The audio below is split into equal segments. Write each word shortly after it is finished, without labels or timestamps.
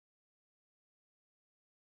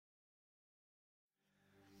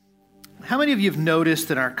How many of you have noticed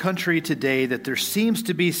in our country today that there seems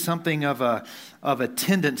to be something of a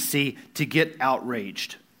tendency to get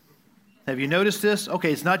outraged? Have you noticed this?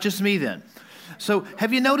 Okay, it's not just me then. So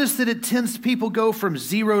have you noticed that it tends people go from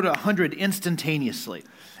 0 to 100 instantaneously?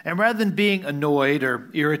 And rather than being annoyed or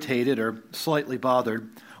irritated or slightly bothered,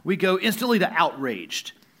 we go instantly to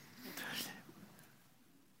outraged.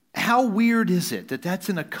 How weird is it that that's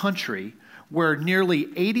in a country where nearly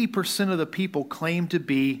 80% of the people claim to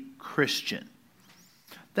be Christian?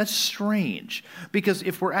 That's strange, because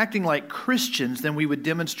if we're acting like Christians, then we would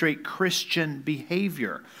demonstrate Christian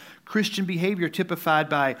behavior. Christian behavior typified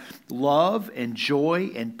by love and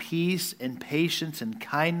joy and peace and patience and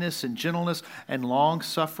kindness and gentleness and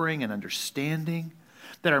long-suffering and understanding,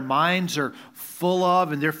 that our minds are full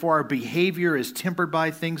of, and therefore our behavior is tempered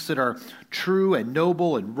by things that are true and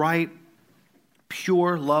noble and right,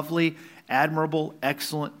 pure, lovely, admirable,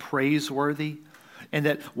 excellent, praiseworthy, and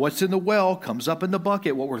that what's in the well comes up in the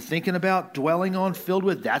bucket. What we're thinking about, dwelling on, filled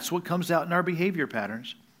with, that's what comes out in our behavior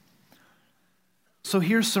patterns. So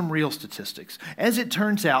here's some real statistics. As it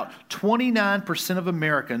turns out, 29% of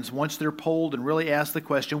Americans, once they're polled and really asked the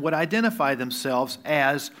question, would identify themselves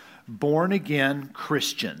as born-again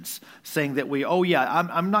Christians, saying that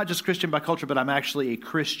I'm not just Christian by culture, but I'm actually a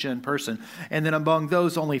Christian person. And then among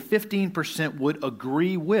those, only 15% would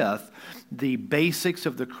agree with the basics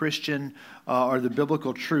of the Christian or the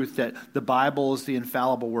biblical truth that the Bible is the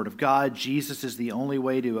infallible Word of God. Jesus is the only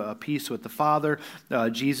way to peace with the Father.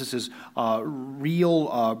 Jesus'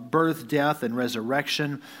 real birth, death, and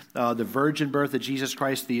resurrection, the virgin birth of Jesus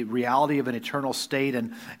Christ, the reality of an eternal state,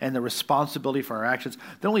 and the responsibility for our actions.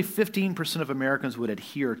 Then only 15% of Americans would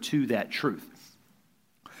adhere to that truth.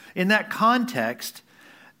 In that context,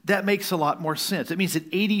 that makes a lot more sense. It means that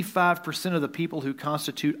 85% of the people who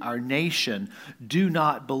constitute our nation do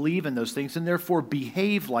not believe in those things and therefore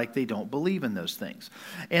behave like they don't believe in those things.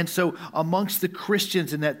 And so amongst the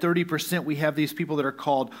Christians in that 30%, we have these people that are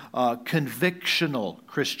called convictional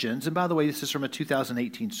Christians. And by the way, this is from a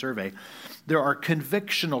 2018 survey. There are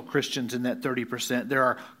convictional Christians in that 30%. There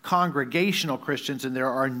are congregational Christians, and there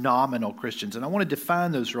are nominal Christians. And I want to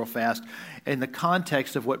define those real fast in the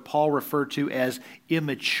context of what Paul referred to as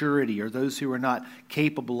immaturity, or those who are not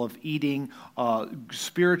capable of eating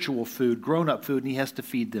spiritual food, grown-up food, and he has to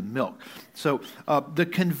feed them milk. So the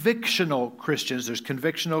convictional Christians, there's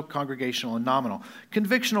convictional, congregational, and nominal.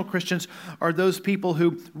 Convictional Christians are those people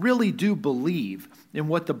who really do believe in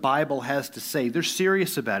what the Bible has to say. They're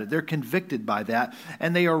serious about it. They're convicted by that,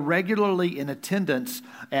 and they are regularly in attendance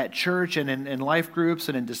at church and in life groups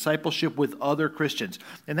and in discipleship with other Christians.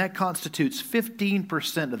 And that constitutes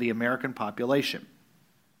 15% of the American population.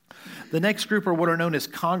 The next group are what are known as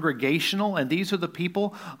congregational, and these are the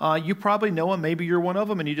people, you probably know them, maybe you're one of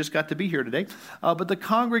them and you just got to be here today, but the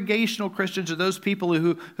congregational Christians are those people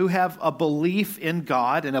who have a belief in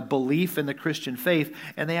God and a belief in the Christian faith,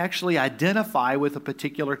 and they actually identify with a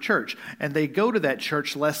particular church, and they go to that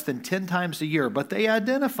church less than 10 times a year, but they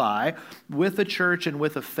identify with a church and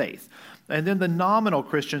with a faith. And then the nominal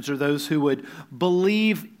Christians are those who would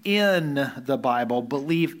believe in the Bible,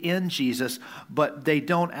 believe in Jesus, but they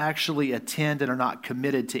don't actually attend and are not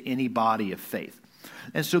committed to any body of faith.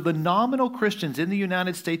 And so the nominal Christians in the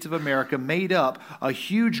United States of America made up a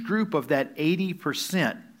huge group of that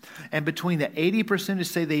 80%. And between the 80% who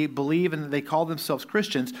say they believe and they call themselves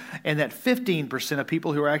Christians, and that 15% of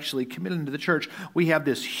people who are actually committed to the church, we have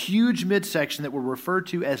this huge midsection that were referred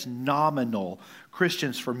to as nominal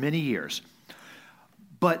Christians for many years.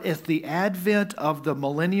 But as the advent of the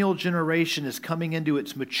millennial generation is coming into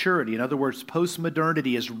its maturity, in other words,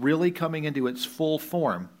 postmodernity is really coming into its full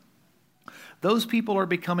form, those people are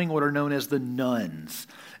becoming what are known as the nones.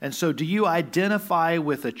 And so do you identify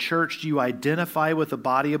with a church? Do you identify with a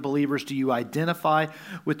body of believers? Do you identify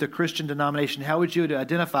with the Christian denomination? How would you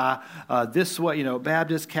identify this way,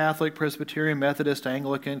 Baptist, Catholic, Presbyterian, Methodist,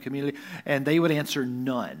 Anglican, community? And they would answer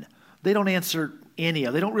none. They don't answer any.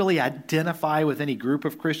 They don't really identify with any group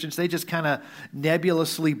of Christians. They just kind of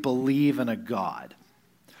nebulously believe in a God.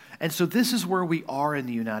 And so this is where we are in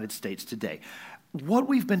the United States today. What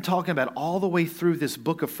we've been talking about all the way through this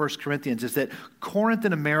book of 1 Corinthians is that Corinth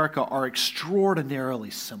and America are extraordinarily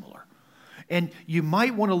similar. And you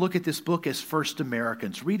might want to look at this book as First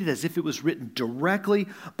Americans. Read it as if it was written directly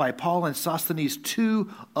by Paul and Sosthenes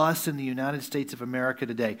to us in the United States of America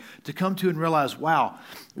today, to come to and realize, wow,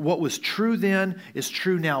 what was true then is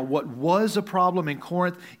true now. What was a problem in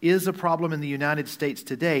Corinth is a problem in the United States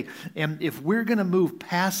today. And if we're going to move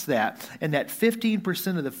past that, and that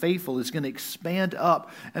 15% of the faithful is going to expand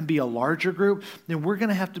up and be a larger group, then we're going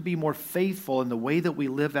to have to be more faithful in the way that we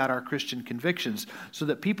live out our Christian convictions so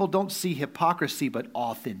that people don't see hypocrisy but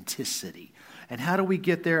authenticity. And how do we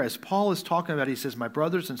get there? As Paul is talking about, he says, my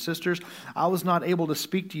brothers and sisters, I was not able to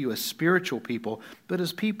speak to you as spiritual people, but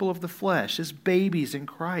as people of the flesh, as babies in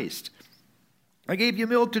Christ. I gave you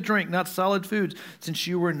milk to drink, not solid foods, since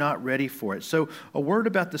you were not ready for it. So a word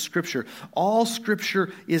about the Scripture. All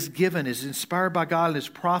Scripture is given, is inspired by God, and is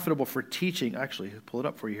profitable for teaching. Actually, I'll pull it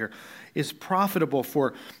up for you here. Is profitable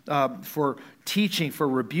for teaching, for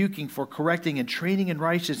rebuking, for correcting, and training in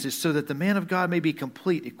righteousness, so that the man of God may be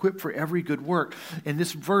complete, equipped for every good work. In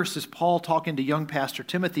this verse is Paul talking to young pastor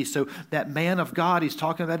Timothy. So that man of God he's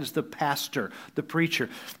talking about is the pastor, the preacher.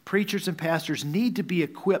 Preachers and pastors need to be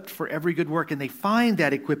equipped for every good work, and they find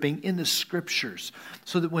that equipping in the Scriptures,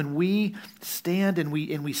 so that when we stand and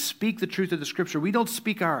we speak the truth of the Scripture, we don't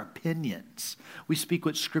speak our opinions. We speak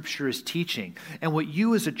what Scripture is teaching, and what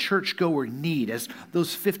you as a churchgoer need, as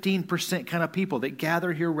those 15% kind of people that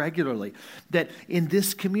gather here regularly, that in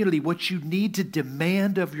this community, what you need to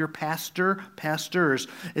demand of your pastors,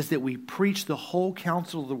 is that we preach the whole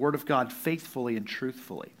counsel of the Word of God faithfully and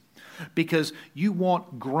truthfully. Because you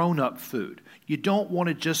want grown-up food. You don't want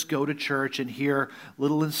to just go to church and hear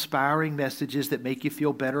little inspiring messages that make you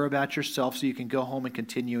feel better about yourself so you can go home and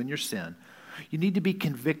continue in your sin. You need to be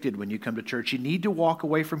convicted when you come to church. You need to walk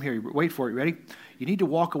away from here. Wait for it. Ready? You need to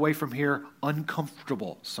walk away from here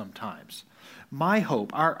uncomfortable sometimes. My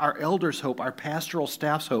hope, our elders' hope, our pastoral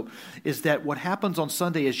staff's hope is that what happens on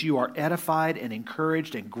Sunday is you are edified and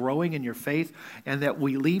encouraged and growing in your faith, and that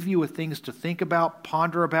we leave you with things to think about,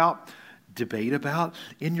 ponder about, debate about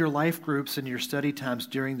in your life groups and your study times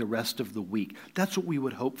during the rest of the week. That's what we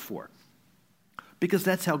would hope for, because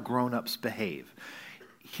that's how grown-ups behave.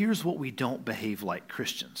 Here's what we don't behave like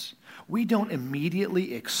Christians. We don't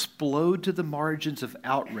immediately explode to the margins of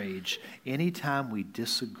outrage anytime we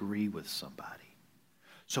disagree with somebody.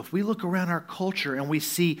 So if we look around our culture and we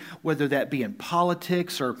see, whether that be in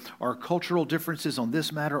politics or cultural differences on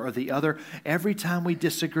this matter or the other, every time we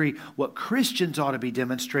disagree, what Christians ought to be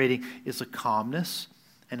demonstrating is a calmness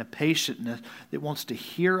and a patientness that wants to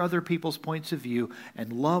hear other people's points of view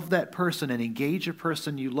and love that person and engage a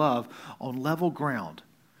person you love on level ground,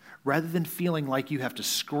 rather than feeling like you have to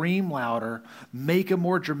scream louder, make a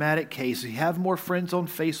more dramatic case, you have more friends on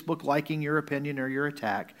Facebook liking your opinion or your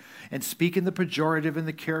attack, and speak in the pejorative and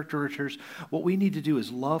the caricatures. What we need to do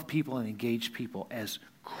is love people and engage people as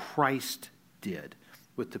Christ did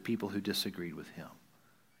with the people who disagreed with him.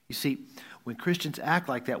 You see, when Christians act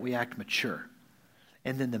like that, we act mature.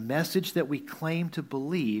 And then the message that we claim to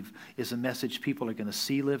believe is a message people are going to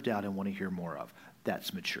see lived out and want to hear more of.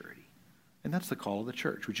 That's maturity. And that's the call of the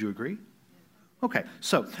church. Would you agree? Okay,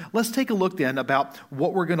 so let's take a look then about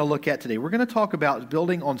what we're going to look at today. We're going to talk about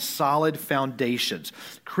building on solid foundations.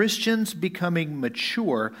 Christians becoming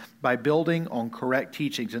mature by building on correct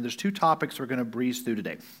teachings. And there's two topics we're going to breeze through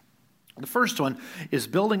today. The first one is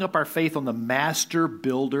building up our faith on the master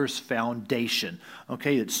builder's foundation.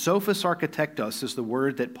 Okay, it's Sophos Architectos is the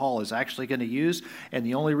word that Paul is actually going to use. And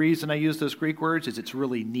the only reason I use those Greek words is it's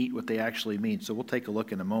really neat what they actually mean. So we'll take a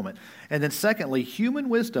look in a moment. And then secondly, human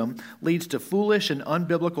wisdom leads to foolish and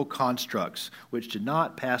unbiblical constructs, which did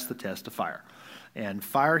not pass the test of fire. And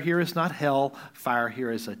fire here is not hell. Fire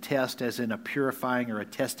here is a test, as in a purifying or a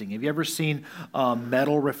testing. Have you ever seen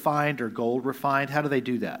metal refined or gold refined? How do they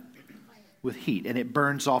do that? With heat, and it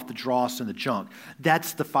burns off the dross and the junk.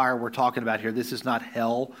 That's the fire we're talking about here. This is not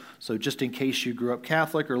hell. So just in case you grew up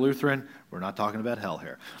Catholic or Lutheran, we're not talking about hell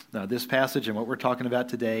here. Now, this passage and what we're talking about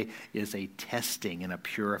today is a testing and a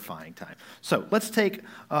purifying time. So let's take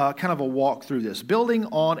kind of a walk through this. Building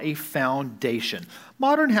on a foundation.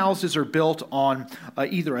 Modern houses are built on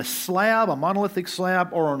either a slab, a monolithic slab,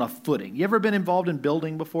 or on a footing. You ever been involved in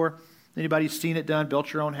building before? Anybody seen it done,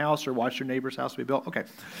 built your own house or watched your neighbor's house be built? Okay,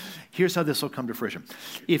 here's how this will come to fruition.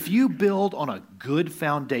 If you build on a good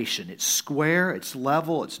foundation, it's square, it's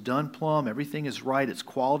level, it's done plumb, everything is right, it's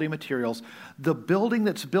quality materials, the building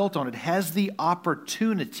that's built on it has the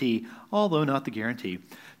opportunity, although not the guarantee,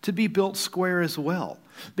 to be built square as well.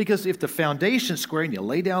 Because if the foundation's square and you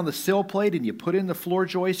lay down the sill plate and you put in the floor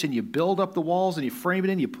joists and you build up the walls and you frame it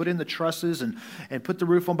in, you put in the trusses and put the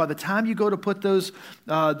roof on, by the time you go to put those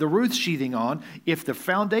the roof sheathing on, if the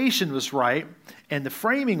foundation was right and the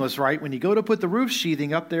framing was right, when you go to put the roof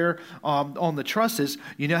sheathing up there on the trusses,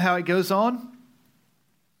 you know how it goes on?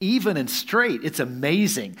 Even and straight. It's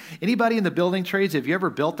amazing. Anybody in the building trades, have you ever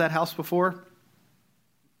built that house before?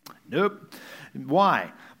 Nope.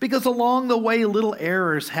 Why? Because along the way, little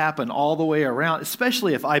errors happen all the way around,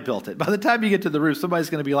 especially if I built it. By the time you get to the roof, somebody's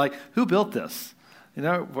going to be like, who built this?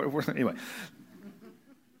 Anyway.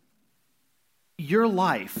 Your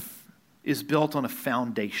life is built on a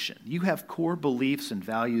foundation. You have core beliefs and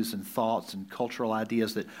values and thoughts and cultural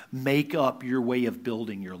ideas that make up your way of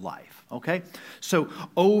building your life, okay? So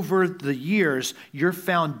over the years, your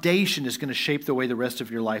foundation is going to shape the way the rest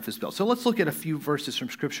of your life is built. So let's look at a few verses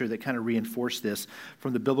from Scripture that kind of reinforce this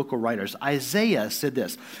from the biblical writers. Isaiah said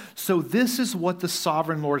this, "So this is what the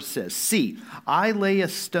sovereign Lord says. See, I lay a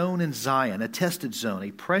stone in Zion, a tested zone,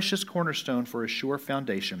 a precious cornerstone for a sure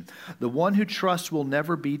foundation. The one who trusts will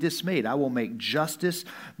never be dismayed. I will make justice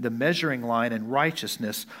the measuring line and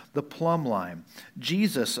righteousness the plumb line."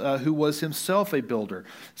 Jesus, who was himself a builder,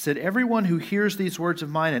 said, "Everyone who hears these words of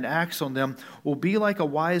mine and acts on them will be like a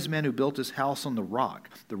wise man who built his house on the rock.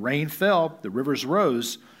 The rain fell, the rivers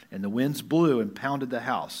rose, and the winds blew and pounded the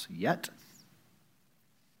house. Yet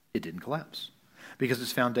it didn't collapse, because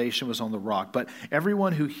its foundation was on the rock. But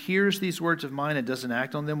everyone who hears these words of mine and doesn't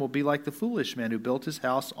act on them will be like the foolish man who built his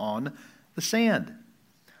house on the sand.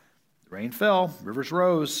 The rain fell, rivers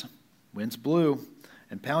rose, winds blew,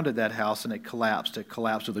 and pounded that house, and it collapsed. It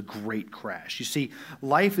collapsed with a great crash." You see,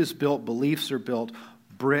 life is built, beliefs are built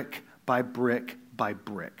brick by brick by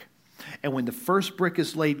brick. And when the first brick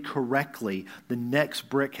is laid correctly, the next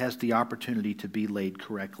brick has the opportunity to be laid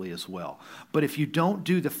correctly as well. But if you don't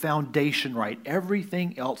do the foundation right,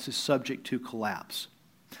 everything else is subject to collapse.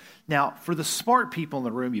 Now, for the smart people in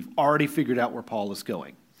the room, you've already figured out where Paul is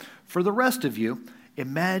going. For the rest of you,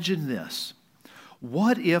 imagine this.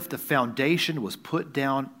 What if the foundation was put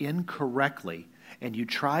down incorrectly and you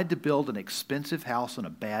tried to build an expensive house on a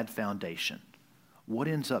bad foundation? What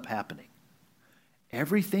ends up happening?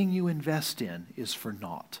 Everything you invest in is for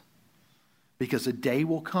naught, because a day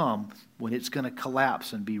will come when it's going to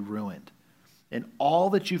collapse and be ruined. And all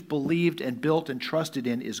that you've believed and built and trusted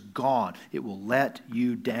in is gone. It will let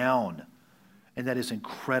you down. And that is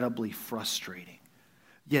incredibly frustrating.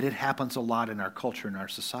 Yet it happens a lot in our culture and our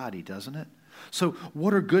society, doesn't it? So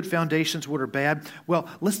what are good foundations? What are bad? Well,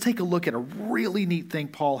 let's take a look at a really neat thing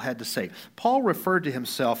Paul had to say. Paul referred to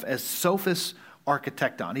himself as Sophos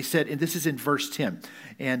Architecton. He said, and this is in verse 10,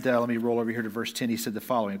 and let me roll over here to verse 10. He said the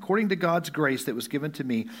following: "According to God's grace that was given to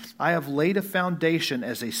me, I have laid a foundation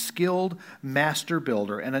as a skilled master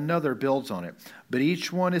builder, and another builds on it. But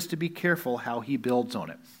each one is to be careful how he builds on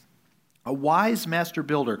it." A wise master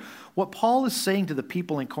builder. What Paul is saying to the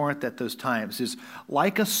people in Corinth at those times is,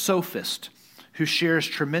 like a sophist who shares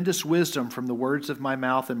tremendous wisdom from the words of my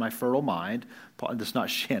mouth and my fertile mind. That's not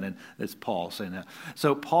Shannon, that's Paul saying that.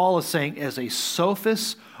 So Paul is saying, as a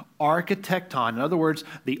sophos architecton, in other words,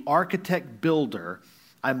 the architect builder,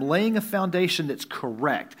 I'm laying a foundation that's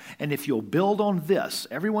correct. And if you'll build on this,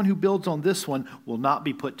 everyone who builds on this one will not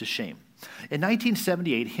be put to shame. In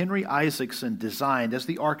 1978, Henry Isaacson designed, as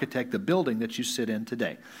the architect, the building that you sit in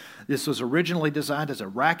today. This was originally designed as a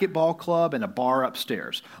racquetball club and a bar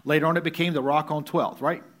upstairs. Later on, it became the Rock on 12th,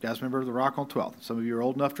 right? You guys remember the Rock on 12th? Some of you are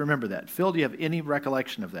old enough to remember that. Phil, do you have any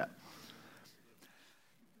recollection of that?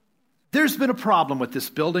 There's been a problem with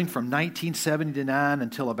this building from 1979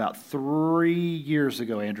 until about 3 years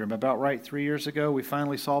ago, Andrew. Am I about right? 3 years ago, we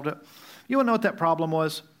finally solved it. You want to know what that problem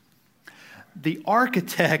was? The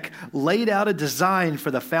architect laid out a design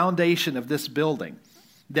for the foundation of this building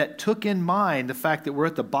that took in mind the fact that we're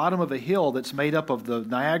at the bottom of a hill that's made up of the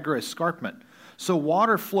Niagara Escarpment. So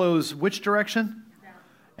water flows which direction?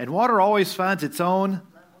 And water always finds its own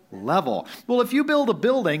level. Well, if you build a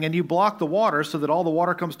building and you block the water so that all the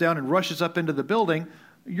water comes down and rushes up into the building,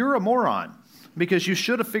 you're a moron, because you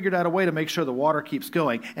should have figured out a way to make sure the water keeps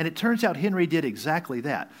going. And it turns out Henry did exactly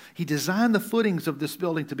that. He designed the footings of this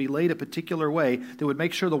building to be laid a particular way that would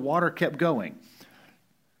make sure the water kept going.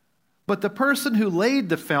 But the person who laid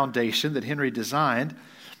the foundation that Henry designed,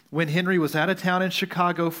 when Henry was out of town in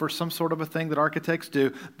Chicago for some sort of a thing that architects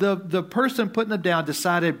do, the person putting them down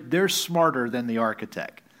decided they're smarter than the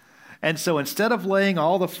architect. And so instead of laying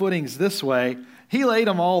all the footings this way, he laid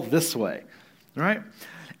them all this way, right?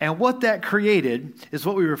 And what that created is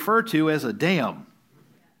what we refer to as a dam.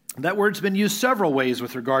 That word's been used several ways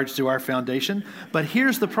with regards to our foundation, but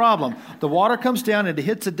here's the problem. The water comes down and it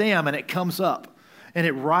hits a dam and it comes up, and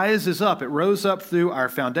it rises up. It rose up through our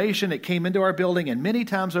foundation. It came into our building, and many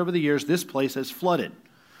times over the years, this place has flooded.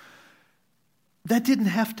 That didn't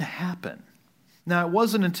have to happen. Now, it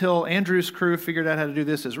wasn't until Andrew's crew figured out how to do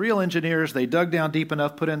this as real engineers, they dug down deep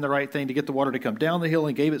enough, put in the right thing to get the water to come down the hill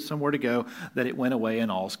and gave it somewhere to go, that it went away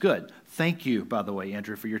and all's good. Thank you, by the way,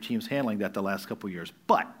 Andrew, for your team's handling that the last couple of years.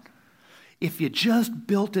 But if you just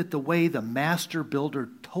built it the way the master builder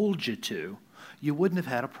told you to, you wouldn't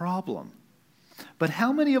have had a problem. But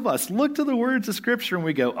how many of us look to the words of Scripture and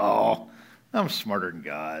we go, oh, I'm smarter than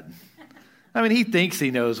God. I mean, he thinks he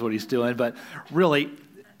knows what he's doing, but really,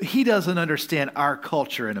 he doesn't understand our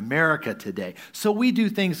culture in America today. So we do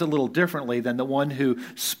things a little differently than the one who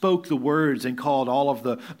spoke the words and called all of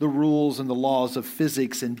the rules and the laws of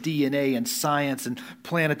physics and DNA and science and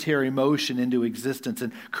planetary motion into existence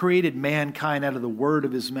and created mankind out of the word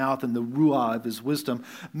of his mouth and the ruah of his wisdom.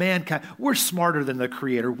 Mankind, we're smarter than the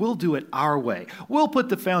Creator. We'll do it our way. We'll put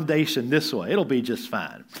the foundation this way. It'll be just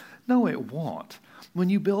fine. No, it won't. When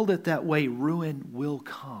you build it that way, ruin will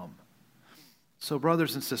come. So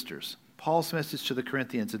brothers and sisters, Paul's message to the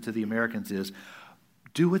Corinthians and to the Americans is,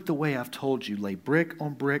 do it the way I've told you. Lay brick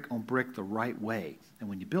on brick on brick the right way. And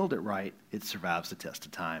when you build it right, it survives the test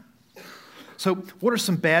of time. So what are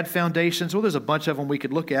some bad foundations? Well, there's a bunch of them we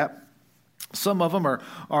could look at. Some of them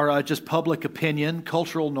are just public opinion,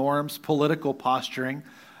 cultural norms, political posturing,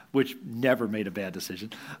 which never made a bad decision,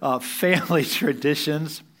 family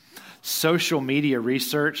traditions, social media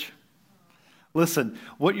research. Listen,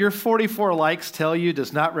 what your 44 likes tell you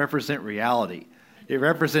does not represent reality. It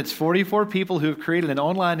represents 44 people who have created an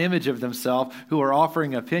online image of themselves who are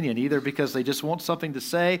offering opinion, either because they just want something to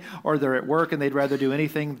say or they're at work and they'd rather do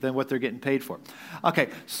anything than what they're getting paid for. Okay,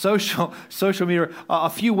 social media, a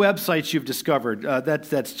few websites you've discovered.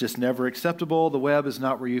 That's just never acceptable. The web is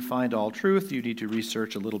not where you find all truth. You need to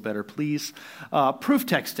research a little better, please. Proof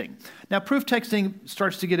texting. Now, proof texting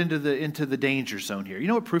starts to get into the danger zone here. You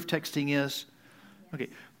know what proof texting is? Okay,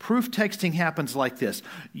 proof texting happens like this.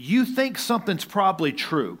 You think something's probably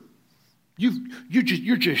true. You're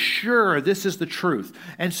just sure this is the truth.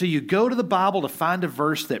 And so you go to the Bible to find a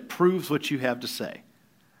verse that proves what you have to say.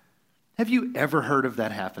 Have you ever heard of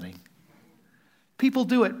that happening? People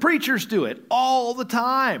do it. Preachers do it all the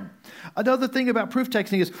time. Another thing about proof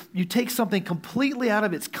texting is you take something completely out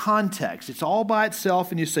of its context. It's all by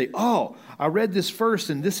itself, and you say, oh, I read this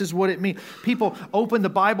verse, and this is what it means. People open the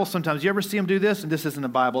Bible sometimes. You ever see them do this? And this isn't a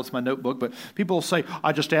Bible, it's my notebook, but people will say,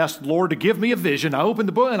 I just asked the Lord to give me a vision. I opened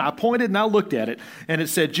the book, and I pointed, and I looked at it, and it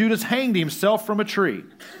said, Judas hanged himself from a tree.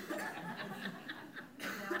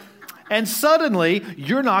 And suddenly,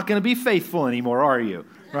 you're not going to be faithful anymore, are you?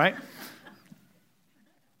 Right?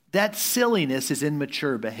 That silliness is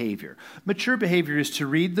immature behavior. Mature behavior is to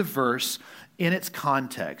read the verse in its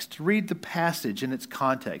context, to read the passage in its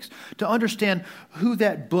context, to understand who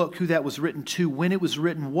that was written to, when it was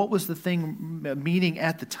written, what was the thing meaning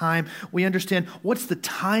at the time. We understand what's the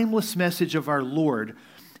timeless message of our Lord,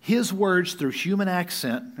 His words through human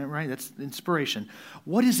accent, right? That's inspiration.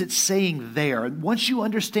 What is it saying there? Once you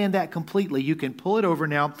understand that completely, you can pull it over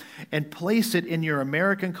now and place it in your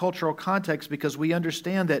American cultural context, because we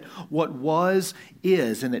understand that what was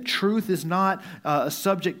is, and that truth is not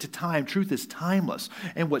subject to time. Truth is timeless.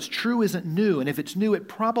 And what's true isn't new. And if it's new, it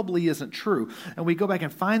probably isn't true. And we go back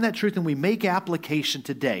and find that truth and we make application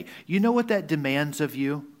today. You know what that demands of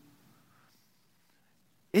you?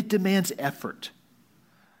 It demands effort.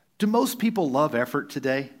 Do most people love effort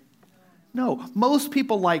today? No. Most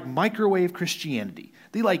people like microwave Christianity.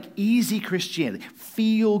 They like easy Christianity,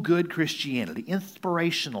 feel-good Christianity,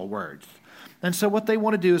 inspirational words. And so what they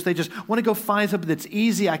want to do is they just want to go find something that's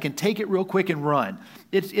easy. I can take it real quick and run.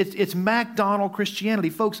 It's McDonald's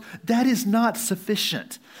Christianity. Folks, that is not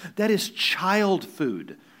sufficient. That is child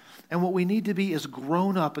food. And what we need to be is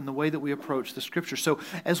grown up in the way that we approach the Scripture. So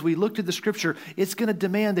as we look to the Scripture, it's going to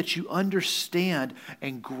demand that you understand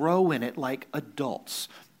and grow in it like adults.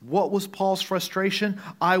 What was Paul's frustration?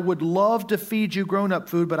 I would love to feed you grown-up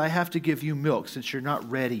food, but I have to give you milk since you're not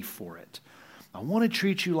ready for it. I want to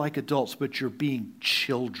treat you like adults, but you're being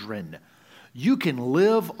children. You can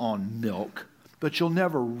live on milk, but you'll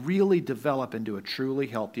never really develop into a truly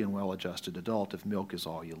healthy and well-adjusted adult if milk is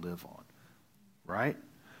all you live on. Right?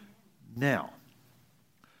 Now,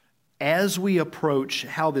 as we approach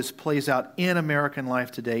how this plays out in American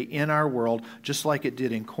life today, in our world, just like it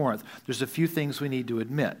did in Corinth, there's a few things we need to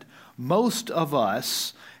admit. Most of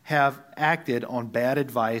us have acted on bad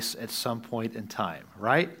advice at some point in time,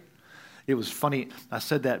 right? It was funny. I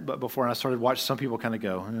said that before, and I started watching some people kind of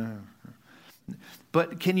go,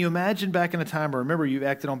 But can you imagine back in a time, or remember you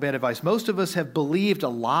acted on bad advice? Most of us have believed a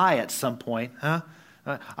lie at some point, huh?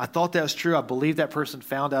 I thought that was true. I believed that person,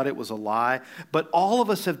 found out it was a lie. But all of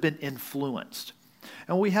us have been influenced.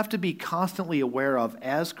 And we have to be constantly aware of,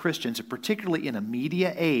 as Christians, and particularly in a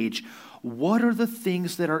media age, what are the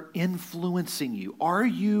things that are influencing you? Are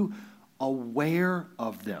you aware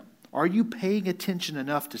of them? Are you paying attention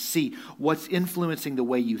enough to see what's influencing the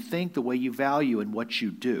way you think, the way you value, and what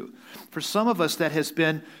you do? For some of us, that has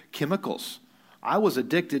been chemicals. I was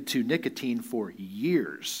addicted to nicotine for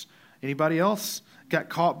years. Anybody else got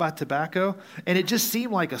caught by tobacco? And it just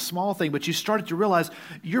seemed like a small thing, but you started to realize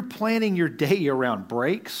you're planning your day around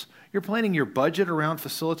breaks. You're planning your budget around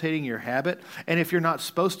facilitating your habit. And if you're not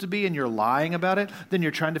supposed to be and you're lying about it, then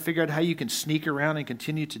you're trying to figure out how you can sneak around and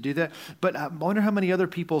continue to do that. But I wonder how many other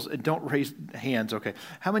people's, don't raise hands, okay,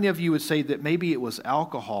 how many of you would say that maybe it was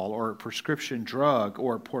alcohol or a prescription drug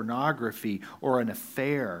or pornography or an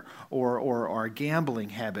affair or a gambling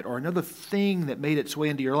habit or another thing that made its way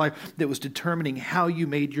into your life that was determining how you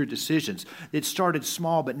made your decisions? It started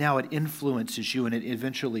small, but now it influences you and it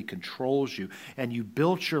eventually controls you. And you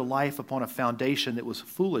built your life upon a foundation that was a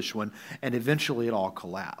foolish one, and eventually it all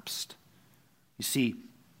collapsed. You see,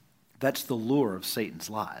 that's the lure of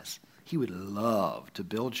Satan's lies. He would love to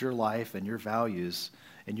build your life and your values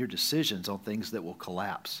and your decisions on things that will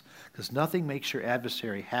collapse, because nothing makes your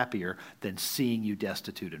adversary happier than seeing you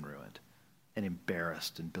destitute and ruined and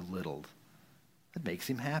embarrassed and belittled. That makes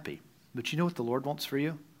him happy. But you know what the Lord wants for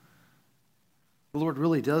you? The Lord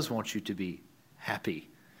really does want you to be happy,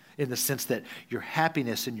 in the sense that your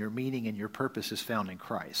happiness and your meaning and your purpose is found in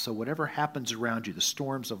Christ. So whatever happens around you, the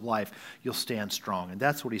storms of life, you'll stand strong. And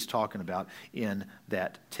that's what he's talking about in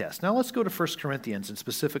that test. Now let's go to 1 Corinthians and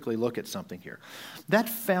specifically look at something here. That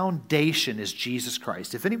foundation is Jesus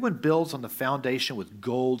Christ. If anyone builds on the foundation with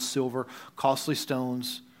gold, silver, costly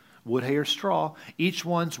stones, wood, hay, or straw, each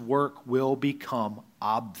one's work will become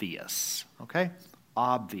obvious. Okay?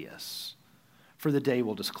 Obvious. For the day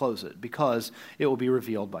will disclose it, because it will be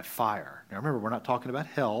revealed by fire. Now remember, we're not talking about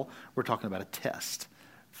hell, we're talking about a test.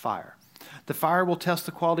 Fire. The fire will test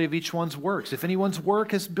the quality of each one's works. If anyone's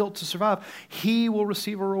work is built to survive, he will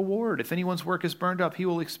receive a reward. If anyone's work is burned up, he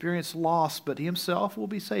will experience loss, but he himself will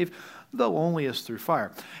be saved, though only as through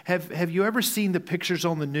fire. Have you ever seen the pictures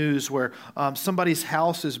on the news where somebody's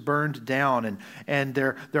house is burned down and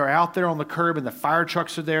they're out there on the curb and the fire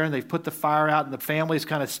trucks are there and they've put the fire out and the family's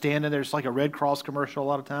kind of standing there? It's like a Red Cross commercial a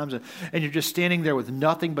lot of times. And you're just standing there with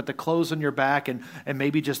nothing but the clothes on your back and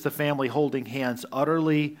maybe just the family holding hands,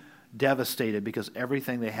 utterly devastated because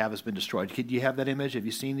everything they have has been destroyed. Do you have that image? Have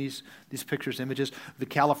you seen these pictures, images? The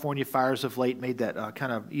California fires of late made that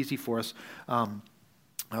kind of easy for us.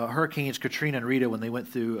 Hurricanes Katrina and Rita, when they went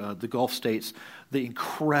through the Gulf states, the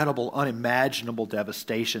incredible, unimaginable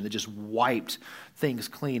devastation that just wiped things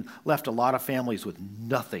clean, left a lot of families with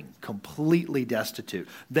nothing, completely destitute.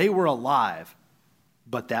 They were alive,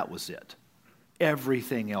 but that was it.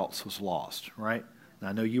 Everything else was lost, right?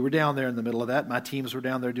 I know you were down there in the middle of that. My teams were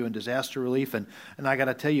down there doing disaster relief, and I got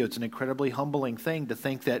to tell you, it's an incredibly humbling thing to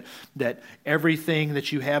think that everything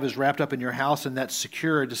that you have is wrapped up in your house and that's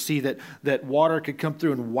secure, to see that water could come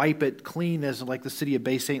through and wipe it clean, as like the city of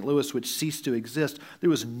Bay St. Louis, which ceased to exist. There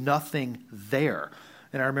was nothing there.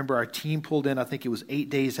 And I remember our team pulled in, I think it was 8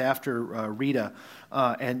 days after Rita,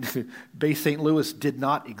 and Bay St. Louis did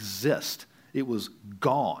not exist. It was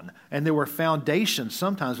gone. And there were foundations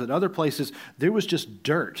sometimes, but other places there was just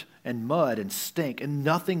dirt and mud and stink and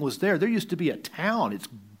nothing was there. There used to be a town. It's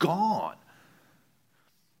gone.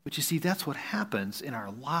 But you see, that's what happens in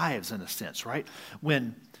our lives in a sense, right?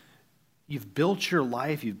 When you've built your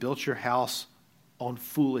life, you've built your house on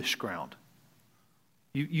foolish ground.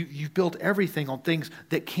 You've built everything on things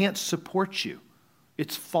that can't support you.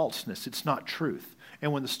 It's falseness. It's not truth.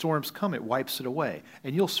 And when the storms come, it wipes it away.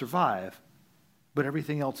 And you'll survive, but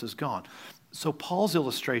everything else is gone. So Paul's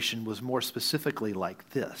illustration was more specifically like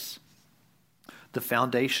this. The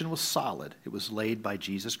foundation was solid. It was laid by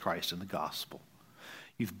Jesus Christ in the gospel.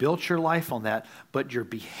 You've built your life on that, but your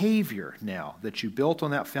behavior now that you built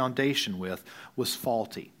on that foundation with was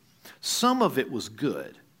faulty. Some of it was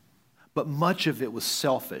good, but much of it was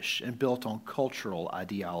selfish and built on cultural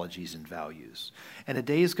ideologies and values. And a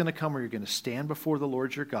day is going to come where you're going to stand before the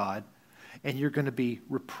Lord your God, and you're going to be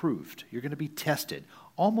reproved. You're going to be tested,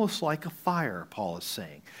 almost like a fire, Paul is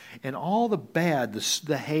saying. And all the bad,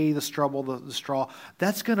 the hay, the stubble, the straw,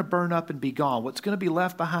 that's going to burn up and be gone. What's going to be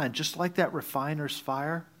left behind, just like that refiner's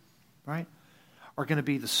fire, right, are going to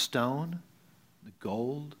be the stone, the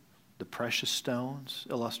gold, the precious stones,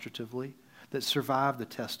 illustratively, that survive the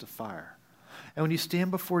test of fire. And when you stand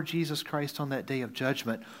before Jesus Christ on that day of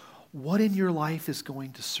judgment, what in your life is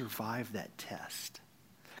going to survive that test?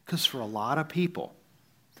 Because for a lot of people,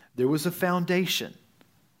 there was a foundation.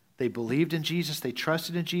 They believed in Jesus, they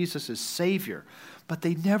trusted in Jesus as Savior, but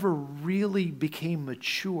they never really became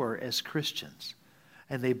mature as Christians.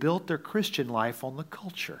 And they built their Christian life on the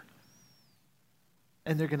culture.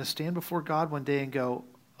 And they're going to stand before God one day and go,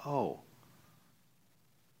 oh,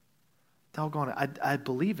 doggone it, I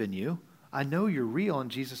believe in you. I know you're real. And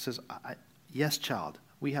Jesus says, yes, child,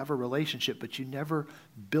 we have a relationship, but you never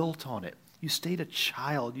built on it. You stayed a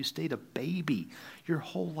child. You stayed a baby. Your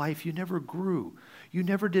whole life, you never grew. You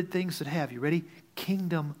never did things that have, you ready?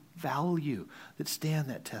 Kingdom value that stand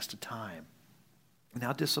that test of time. And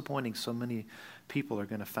how disappointing so many people are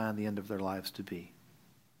going to find the end of their lives to be.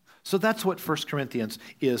 So that's what 1 Corinthians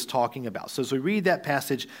is talking about. So as we read that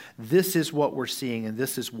passage, this is what we're seeing, and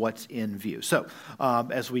this is what's in view. So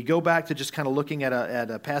as we go back to just kind of looking at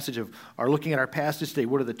a passage of, or looking at our passage today,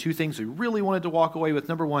 what are the two things we really wanted to walk away with?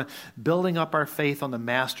 Number one, building up our faith on the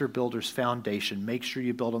master builder's foundation. Make sure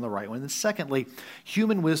you build on the right one. And then secondly,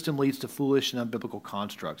 human wisdom leads to foolish and unbiblical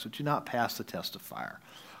constructs, which do not pass the test of fire.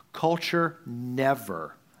 Culture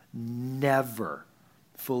never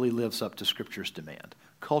fully lives up to Scripture's demand.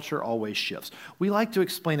 Culture always shifts. We like to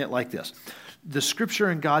explain it like this. The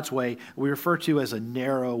Scripture in God's way, we refer to as a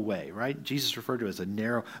narrow way, right? Jesus referred to as a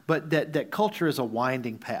narrow, but that culture is a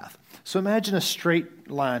winding path. So imagine a straight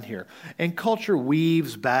line here, and culture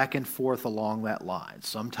weaves back and forth along that line,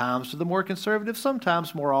 sometimes to the more conservative,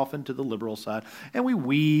 sometimes more often to the liberal side, and we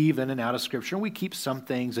weave in and out of Scripture, and we keep some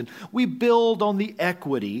things, and we build on the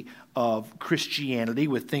equity of Christianity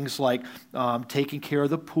with things like taking care of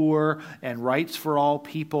the poor and rights for all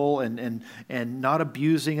people and not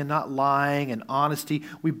abusing and not lying and honesty.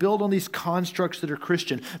 We build on these constructs that are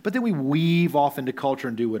Christian, but then we weave off into culture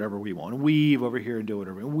and do whatever we want. Weave over here and do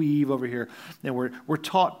whatever. Weave over here. And we're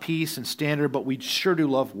taught peace and standard, but we sure do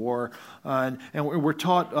love war. And we're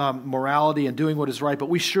taught morality and doing what is right, but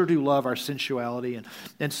we sure do love our sensuality.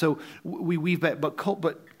 And so we weave back.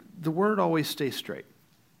 But the word always stays straight.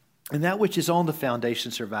 And that which is on the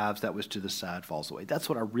foundation survives, that which to the side falls away. That's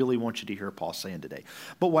what I really want you to hear Paul saying today.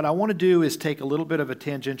 But what I want to do is take a little bit of a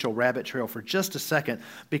tangential rabbit trail for just a second,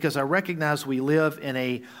 because I recognize we live in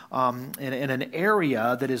an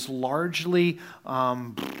area that is largely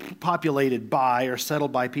populated by or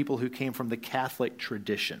settled by people who came from the Catholic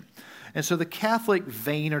tradition. And so the Catholic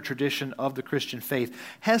vein or tradition of the Christian faith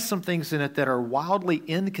has some things in it that are wildly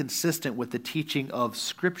inconsistent with the teaching of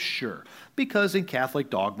Scripture. Because in Catholic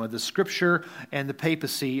dogma, the Scripture and the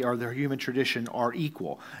papacy or the human tradition are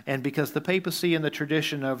equal. And because the papacy and the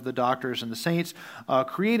tradition of the doctors and the saints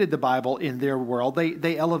created the Bible in their world,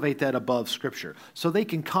 they elevate that above Scripture. So they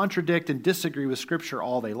can contradict and disagree with Scripture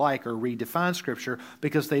all they like or redefine Scripture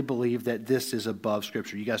because they believe that this is above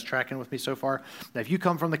Scripture. You guys tracking with me so far? Now, if you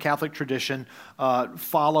come from the Catholic tradition,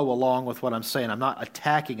 follow along with what I'm saying. I'm not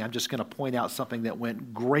attacking. I'm just going to point out something that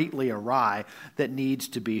went greatly awry that needs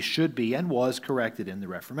to be, should be, and was corrected in the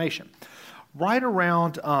Reformation. Right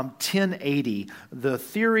around 1080, the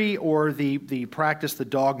theory or the practice, the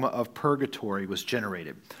dogma of purgatory was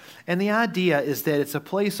generated. And the idea is that it's a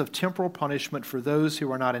place of temporal punishment for those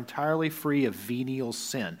who are not entirely free of venial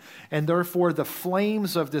sin. And therefore, the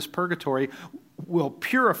flames of this purgatory will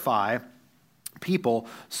purify people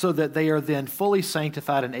so that they are then fully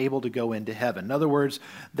sanctified and able to go into heaven. In other words,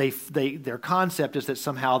 their concept is that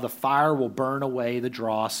somehow the fire will burn away the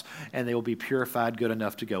dross and they will be purified good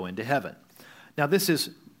enough to go into heaven. Now, this is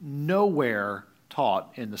nowhere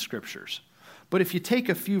taught in the Scriptures. But if you take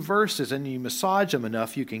a few verses and you massage them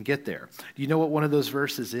enough, you can get there. Do you know what one of those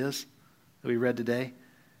verses is that we read today?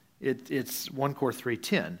 It's 1 Cor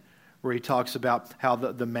 3:10. Where he talks about how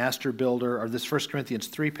the master builder, or this 1 Corinthians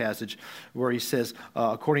 3 passage, where he says,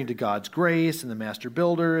 according to God's grace, and the master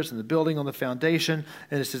builders, and the building on the foundation.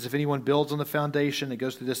 And it says, if anyone builds on the foundation, it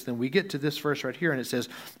goes through this. Then we get to this verse right here, and it says,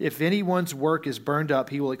 if anyone's work is burned up,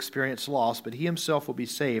 he will experience loss, but he himself will be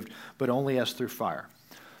saved, but only as through fire.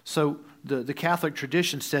 So the Catholic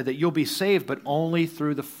tradition said that you'll be saved, but only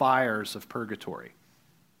through the fires of purgatory.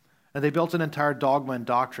 And they built an entire dogma and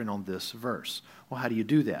doctrine on this verse. Well, how do you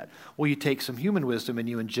do that? Well, you take some human wisdom and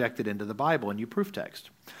you inject it into the Bible and you proof text.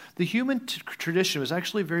 The human tradition was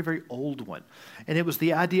actually a very, very old one. And it was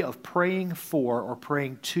the idea of praying for or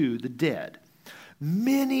praying to the dead.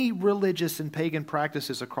 Many religious and pagan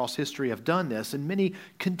practices across history have done this, and many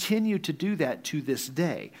continue to do that to this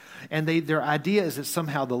day. And their idea is that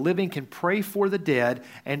somehow the living can pray for the dead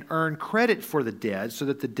and earn credit for the dead so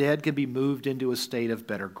that the dead can be moved into a state of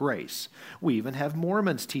better grace. We even have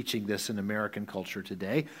Mormons teaching this in American culture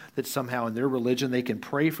today, that somehow in their religion they can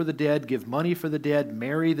pray for the dead, give money for the dead,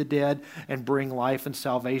 marry the dead, and bring life and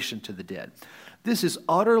salvation to the dead. This is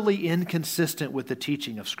utterly inconsistent with the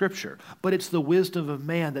teaching of Scripture, but it's the wisdom of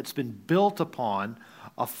man that's been built upon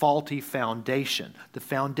a faulty foundation. The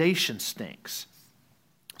foundation stinks.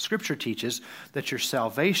 Scripture teaches that your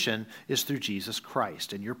salvation is through Jesus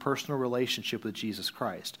Christ and your personal relationship with Jesus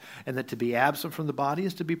Christ, and that to be absent from the body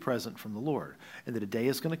is to be present from the Lord, and that a day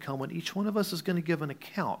is going to come when each one of us is going to give an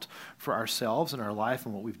account for ourselves and our life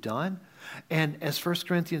and what we've done. And as 1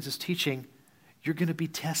 Corinthians is teaching, you're going to be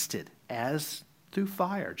tested as through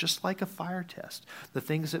fire, just like a fire test. The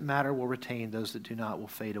things that matter will retain, those that do not will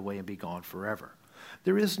fade away and be gone forever.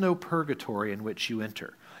 There is no purgatory in which you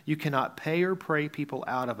enter. You cannot pay or pray people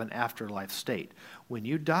out of an afterlife state. When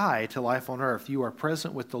you die to life on earth, you are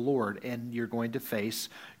present with the Lord, and you're going to face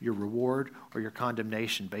your reward or your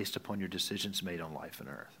condemnation based upon your decisions made on life on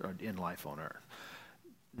earth, or in life on earth.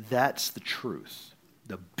 That's the truth.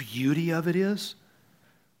 The beauty of it is,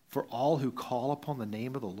 for all who call upon the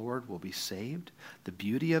name of the Lord will be saved. The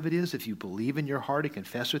beauty of it is, if you believe in your heart and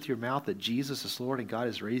confess with your mouth that Jesus is Lord and God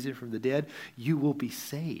is raised him from the dead, you will be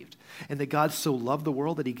saved. And that God so loved the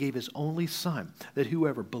world that he gave his only Son, that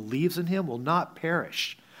whoever believes in him will not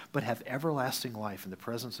perish, but have everlasting life in the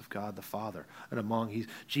presence of God the Father. And among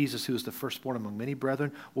Jesus, who is the firstborn among many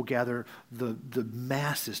brethren, will gather the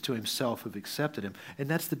masses to himself who've accepted him. And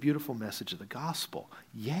that's the beautiful message of the gospel.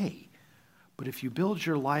 Yay! But if you build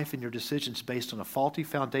your life and your decisions based on a faulty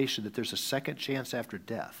foundation that there's a second chance after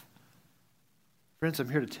death, friends,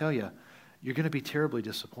 I'm here to tell you, you're going to be terribly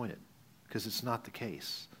disappointed, because it's not the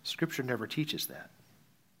case. Scripture never teaches that.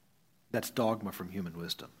 That's dogma from human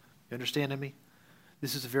wisdom. You understand me?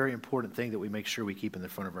 This is a very important thing that we make sure we keep in the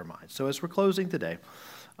front of our minds. So as we're closing today,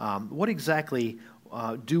 what exactly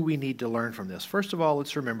do we need to learn from this? First of all,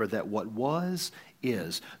 let's remember that what was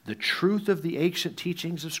is. The truth of the ancient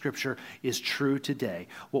teachings of Scripture is true today.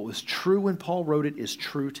 What was true when Paul wrote it is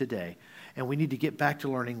true today. And we need to get back to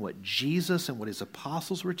learning what Jesus and what his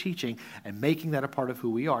apostles were teaching and making that a part of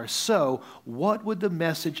who we are. So, what would the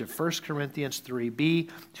message of 1 Corinthians 3 be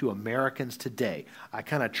to Americans today? I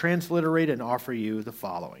kind of transliterate and offer you the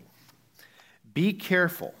following. Be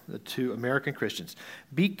careful, to American Christians,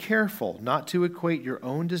 be careful not to equate your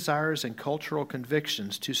own desires and cultural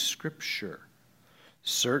convictions to Scripture.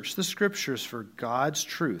 Search the Scriptures for God's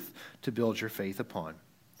truth to build your faith upon.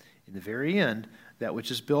 In the very end, that which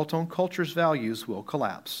is built on culture's values will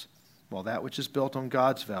collapse, while that which is built on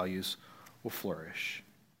God's values will flourish.